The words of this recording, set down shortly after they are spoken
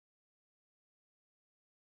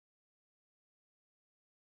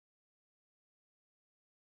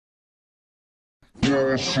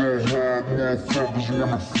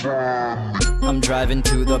I'm driving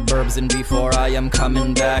to the burbs and before I am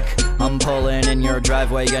coming back, I'm pulling in your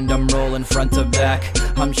driveway and I'm rolling front to back.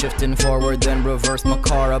 I'm shifting forward then reverse my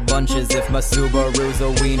car a bunch as if my Subaru's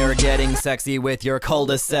a wiener, getting sexy with your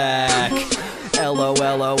cul-de-sac.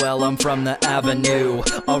 LOLOL, I'm from the avenue,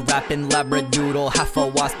 a rapping labradoodle, half a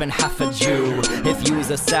wasp and half a Jew. If you's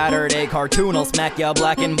a Saturday cartoon, I'll smack ya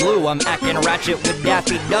black and blue. I'm acting ratchet with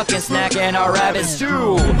Daffy Duck and snacking a rabbit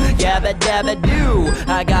stew. Yabba dabba doo,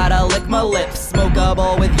 I gotta lick my lips, smoke a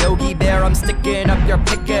bowl with Yogi Bear, I'm sticking up your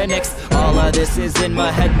picnics. All of this is in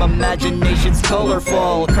my head, my imagination's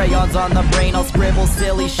colorful. Crayons on the brain, I'll scribble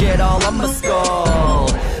silly shit all on my skull.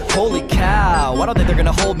 Holy cow, I don't think they're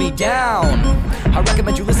gonna hold me down. I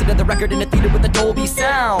recommend you listen to the record in a theater with a Dolby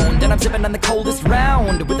sound. And I'm sipping on the coldest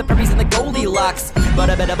round with the prairies and the Goldilocks. But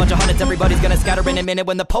I bet a bunch of hundreds, everybody's gonna scatter in a minute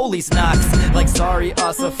when the police knocks. Like sorry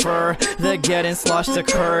Ossifer, the getting sloshed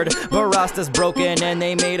occurred. Barasta's broken and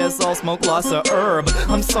they made us all smoke lots of herb.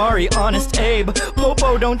 I'm sorry, honest Abe,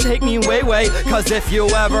 Popo don't take me way. Cause if you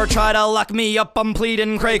ever try to lock me up, I'm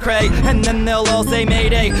pleading cray-cray. And then they'll all say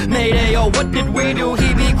Mayday, Mayday, oh what did we do?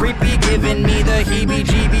 He be creepy, giving me the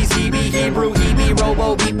heebie-jeebies. He be Hebrew, he be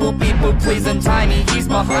robo, beep boop, please untie me, he's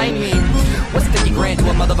behind me. What's 50 grand to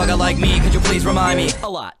a motherfucker like me? Could you please remind me? A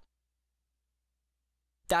lot.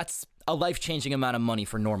 That's a life-changing amount of money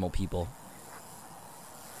for normal people.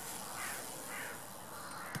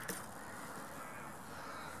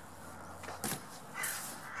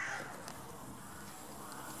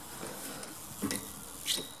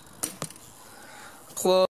 Close.